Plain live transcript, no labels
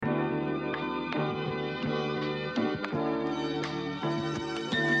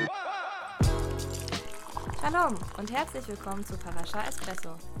Shalom und herzlich willkommen zu Parasha Espresso,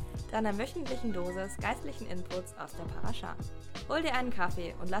 deiner wöchentlichen Dosis geistlichen Inputs aus der Parasha. Hol dir einen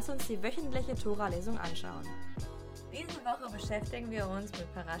Kaffee und lass uns die wöchentliche Tora-Lesung anschauen. Diese Woche beschäftigen wir uns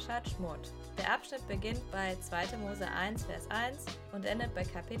mit Parashat Shmot. Der Abschnitt beginnt bei 2. Mose 1, Vers 1 und endet bei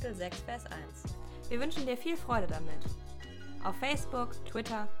Kapitel 6, Vers 1. Wir wünschen dir viel Freude damit. Auf Facebook,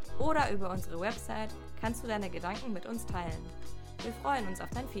 Twitter oder über unsere Website kannst du deine Gedanken mit uns teilen. Wir freuen uns auf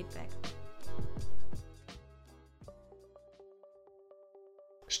dein Feedback.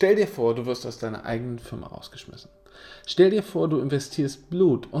 Stell dir vor, du wirst aus deiner eigenen Firma rausgeschmissen. Stell dir vor, du investierst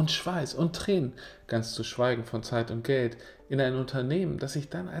Blut und Schweiß und Tränen, ganz zu schweigen von Zeit und Geld, in ein Unternehmen, das sich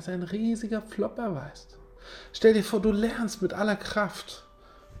dann als ein riesiger Flop erweist. Stell dir vor, du lernst mit aller Kraft,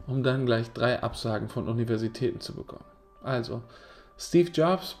 um dann gleich 3 Absagen von Universitäten zu bekommen. Also, Steve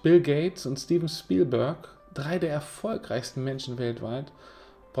Jobs, Bill Gates und Steven Spielberg, 3 der erfolgreichsten Menschen weltweit,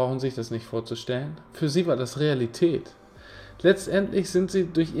 brauchen sich das nicht vorzustellen. Für sie war das Realität. Letztendlich sind sie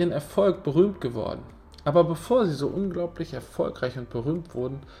durch ihren Erfolg berühmt geworden. Aber bevor sie so unglaublich erfolgreich und berühmt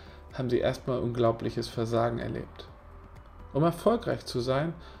wurden, haben sie erstmal unglaubliches Versagen erlebt. Um erfolgreich zu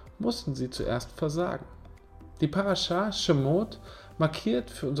sein, mussten sie zuerst versagen. Die Parasha Shemot markiert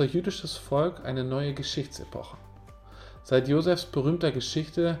für unser jüdisches Volk eine neue Geschichtsepoche. Seit Josefs berühmter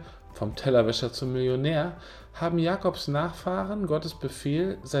Geschichte vom Tellerwäscher zum Millionär haben Jakobs Nachfahren Gottes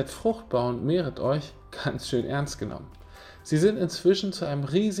Befehl, seid fruchtbar und mehret euch, ganz schön ernst genommen. Sie sind inzwischen zu einem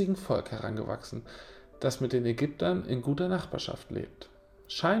riesigen Volk herangewachsen, das mit den Ägyptern in guter Nachbarschaft lebt.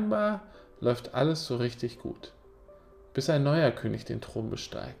 Scheinbar läuft alles so richtig gut, bis ein neuer König den Thron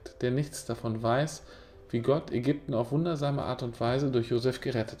besteigt, der nichts davon weiß, wie Gott Ägypten auf wundersame Art und Weise durch Josef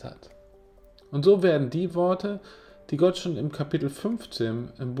gerettet hat. Und so werden die Worte, die Gott schon im Kapitel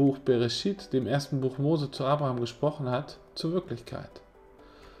 15 im Buch Bereshit, dem ersten Buch Mose, zu Abraham gesprochen hat, zur Wirklichkeit.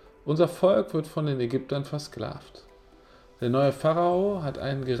 Unser Volk wird von den Ägyptern versklavt. Der neue Pharao hat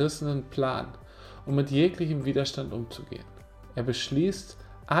einen gerissenen Plan, um mit jeglichem Widerstand umzugehen. Er beschließt,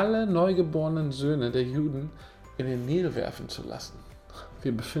 alle neugeborenen Söhne der Juden in den Nil werfen zu lassen.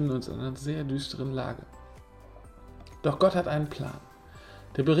 Wir befinden uns in einer sehr düsteren Lage. Doch Gott hat einen Plan.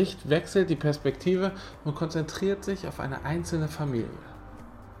 Der Bericht wechselt die Perspektive und konzentriert sich auf eine einzelne Familie.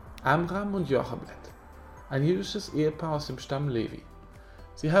 Amram und Jochebed, ein jüdisches Ehepaar aus dem Stamm Levi.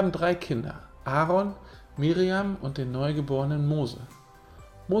 Sie haben 3 Kinder, Aaron, Miriam und den neugeborenen Mose.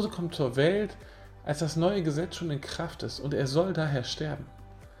 Mose kommt zur Welt, als das neue Gesetz schon in Kraft ist, und er soll daher sterben.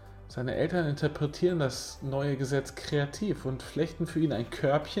 Seine Eltern interpretieren das neue Gesetz kreativ und flechten für ihn ein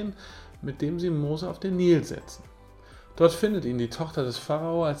Körbchen, mit dem sie Mose auf den Nil setzen. Dort findet ihn die Tochter des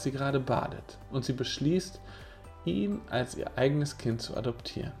Pharao, als sie gerade badet, und sie beschließt, ihn als ihr eigenes Kind zu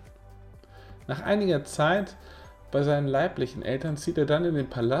adoptieren. Nach einiger Zeit bei seinen leiblichen Eltern zieht er dann in den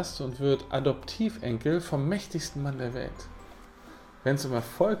Palast und wird Adoptivenkel vom mächtigsten Mann der Welt. Wenn es um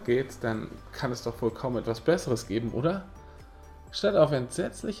Erfolg geht, dann kann es doch wohl kaum etwas Besseres geben, oder? Statt auf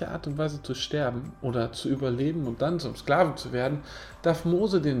entsetzliche Art und Weise zu sterben oder zu überleben und dann zum Sklaven zu werden, darf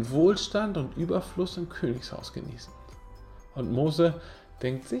Mose den Wohlstand und Überfluss im Königshaus genießen. Und Mose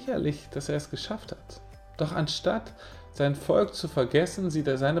denkt sicherlich, dass er es geschafft hat. Doch anstatt sein Volk zu vergessen, sieht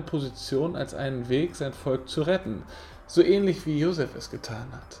er seine Position als einen Weg, sein Volk zu retten, so ähnlich wie Josef es getan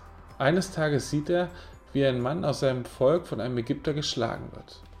hat. Eines Tages sieht er, wie ein Mann aus seinem Volk von einem Ägypter geschlagen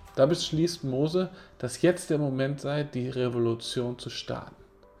wird. Da beschließt Mose, dass jetzt der Moment sei, die Revolution zu starten.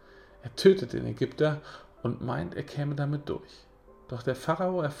 Er tötet den Ägypter und meint, er käme damit durch. Doch der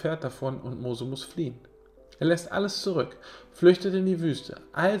Pharao erfährt davon und Mose muss fliehen. Er lässt alles zurück, flüchtet in die Wüste,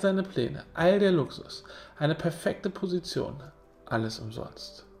 all seine Pläne, all der Luxus, eine perfekte Position, alles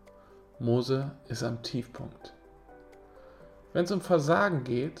umsonst. Mose ist am Tiefpunkt. Wenn es um Versagen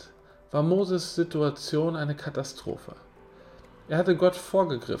geht, war Moses Situation eine Katastrophe. Er hatte Gott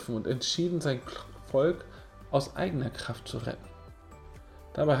vorgegriffen und entschieden, sein Volk aus eigener Kraft zu retten.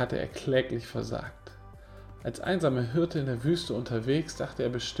 Dabei hatte er kläglich versagt. Als einsamer Hirte in der Wüste unterwegs dachte er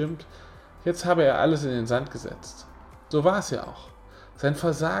bestimmt, jetzt habe er alles in den Sand gesetzt. So war es ja auch. Sein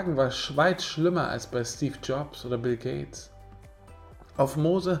Versagen war weit schlimmer als bei Steve Jobs oder Bill Gates. Auf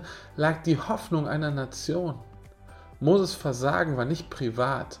Mose lag die Hoffnung einer Nation. Moses Versagen war nicht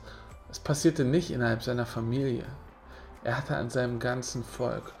privat. Es passierte nicht innerhalb seiner Familie. Er hatte an seinem ganzen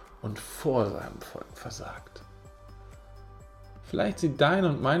Volk und vor seinem Volk versagt. Vielleicht sieht dein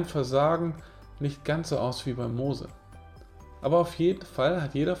und mein Versagen nicht ganz so aus wie bei Mose. Aber auf jeden Fall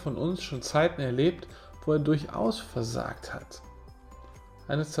hat jeder von uns schon Zeiten erlebt, wo er durchaus versagt hat.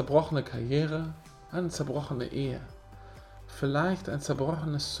 Eine zerbrochene Karriere, eine zerbrochene Ehe, vielleicht ein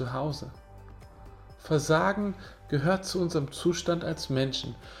zerbrochenes Zuhause. Versagen gehört zu unserem Zustand als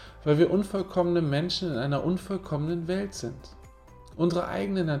Menschen, weil wir unvollkommene Menschen in einer unvollkommenen Welt sind. Unsere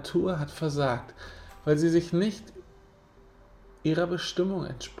eigene Natur hat versagt, weil sie sich nicht ihrer Bestimmung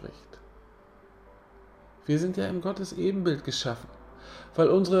entspricht. Wir sind ja im Gottes Ebenbild geschaffen. Weil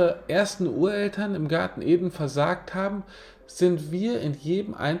unsere ersten Ureltern im Garten Eden versagt haben, sind wir in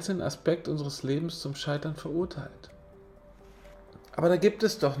jedem einzelnen Aspekt unseres Lebens zum Scheitern verurteilt. Aber da gibt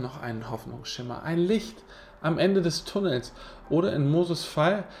es doch noch einen Hoffnungsschimmer, ein Licht am Ende des Tunnels oder in Moses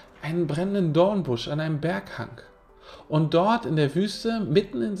Fall einen brennenden Dornbusch an einem Berghang. Und dort in der Wüste,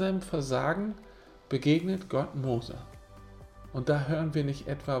 mitten in seinem Versagen, begegnet Gott Mose. Und da hören wir nicht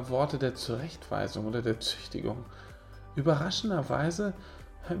etwa Worte der Zurechtweisung oder der Züchtigung. Überraschenderweise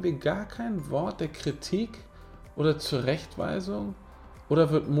hören wir gar kein Wort der Kritik oder Zurechtweisung oder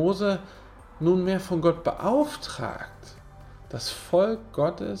wird Mose nunmehr von Gott beauftragt, das Volk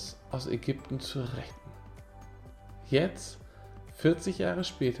Gottes aus Ägypten zu retten. Jetzt, 40 Jahre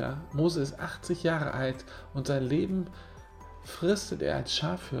später, Mose ist 80 Jahre alt und sein Leben fristet er als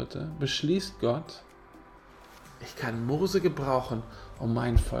Schafhirte, beschließt Gott, ich kann Mose gebrauchen, um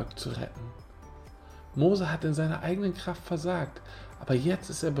mein Volk zu retten. Mose hat in seiner eigenen Kraft versagt, aber jetzt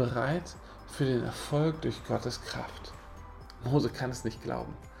ist er bereit für den Erfolg durch Gottes Kraft. Mose kann es nicht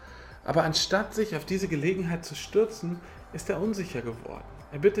glauben. Aber anstatt sich auf diese Gelegenheit zu stürzen, ist er unsicher geworden.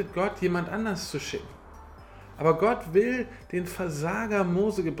 Er bittet Gott, jemand anders zu schicken. Aber Gott will den Versager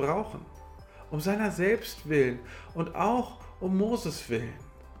Mose gebrauchen, um seiner selbst willen und auch um Moses willen.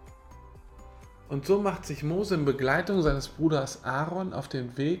 Und so macht sich Mose in Begleitung seines Bruders Aaron auf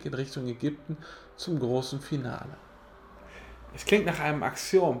den Weg in Richtung Ägypten zum großen Finale. Es klingt nach einem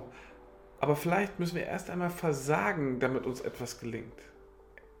Axiom, aber vielleicht müssen wir erst einmal versagen, damit uns etwas gelingt.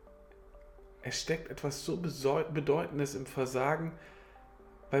 Es steckt etwas so Bedeutendes im Versagen,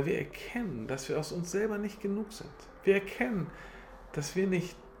 weil wir erkennen, dass wir aus uns selber nicht genug sind. Wir erkennen, dass wir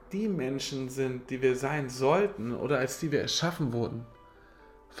nicht die Menschen sind, die wir sein sollten oder als die wir erschaffen wurden.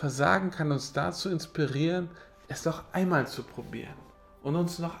 Versagen kann uns dazu inspirieren, es noch einmal zu probieren und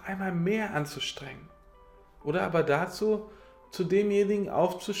uns noch einmal mehr anzustrengen. Oder aber dazu, zu demjenigen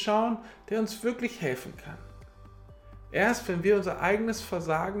aufzuschauen, der uns wirklich helfen kann. Erst wenn wir unser eigenes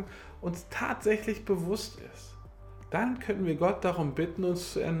Versagen uns tatsächlich bewusst ist, dann können wir Gott darum bitten,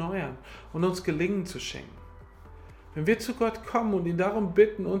 uns zu erneuern und uns Gelingen zu schenken. Wenn wir zu Gott kommen und ihn darum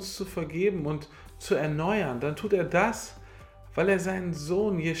bitten, uns zu vergeben und zu erneuern, dann tut er das, weil er seinen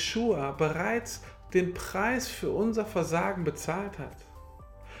Sohn Jeschua bereits den Preis für unser Versagen bezahlt hat.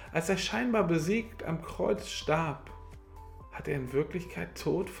 Als er scheinbar besiegt am Kreuz starb, hat er in Wirklichkeit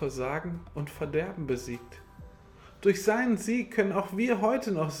Tod, Versagen und Verderben besiegt. Durch seinen Sieg können auch wir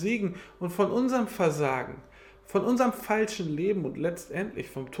heute noch siegen und von unserem Versagen, von unserem falschen Leben und letztendlich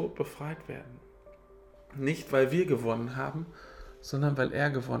vom Tod befreit werden. Nicht, weil wir gewonnen haben, sondern weil er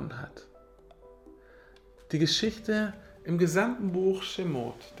gewonnen hat. Die Geschichte im gesamten Buch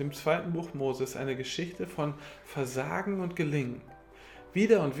Shemot, dem zweiten Buch Moses, eine Geschichte von Versagen und Gelingen.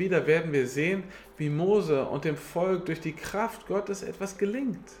 Wieder und wieder werden wir sehen, wie Mose und dem Volk durch die Kraft Gottes etwas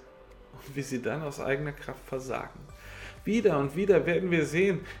gelingt und wie sie dann aus eigener Kraft versagen. Wieder und wieder werden wir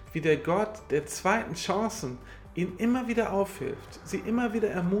sehen, wie der Gott der zweiten Chancen ihnen immer wieder aufhilft, sie immer wieder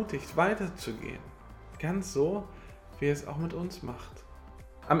ermutigt, weiterzugehen. Ganz so, wie er es auch mit uns macht.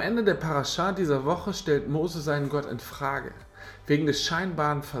 Am Ende der Parascha dieser Woche stellt Mose seinen Gott in Frage, wegen des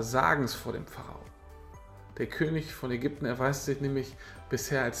scheinbaren Versagens vor dem Pharao. Der König von Ägypten erweist sich nämlich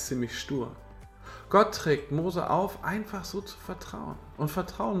bisher als ziemlich stur. Gott trägt Mose auf, einfach so zu vertrauen. Und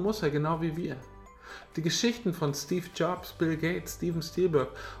vertrauen muss er genau wie wir. Die Geschichten von Steve Jobs, Bill Gates, Steven Spielberg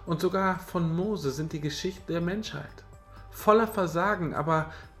und sogar von Mose sind die Geschichten der Menschheit. Voller Versagen,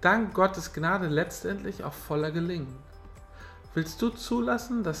 aber dank Gottes Gnade letztendlich auch voller Gelingen. Willst du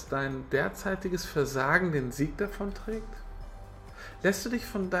zulassen, dass dein derzeitiges Versagen den Sieg davonträgt? Lässt du dich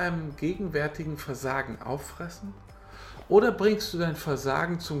von deinem gegenwärtigen Versagen auffressen? Oder bringst du dein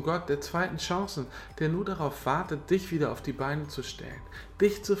Versagen zum Gott der zweiten Chancen, der nur darauf wartet, dich wieder auf die Beine zu stellen,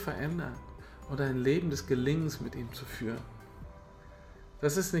 dich zu verändern und ein Leben des Gelingens mit ihm zu führen?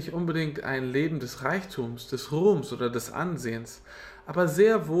 Das ist nicht unbedingt ein Leben des Reichtums, des Ruhms oder des Ansehens, aber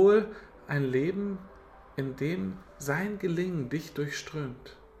sehr wohl ein Leben, in dem sein Gelingen dich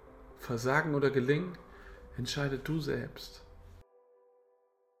durchströmt. Versagen oder Gelingen, entscheide du selbst.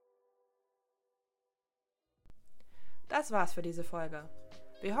 Das war's für diese Folge.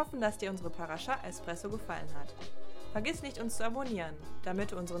 Wir hoffen, dass dir unsere Parascha Espresso gefallen hat. Vergiss nicht, uns zu abonnieren,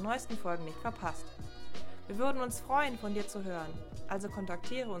 damit du unsere neuesten Folgen nicht verpasst. Wir würden uns freuen, von dir zu hören, also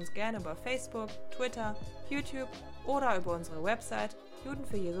kontaktiere uns gerne über Facebook, Twitter, YouTube oder über unsere Website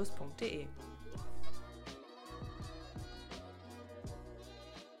judenfürjesus.de.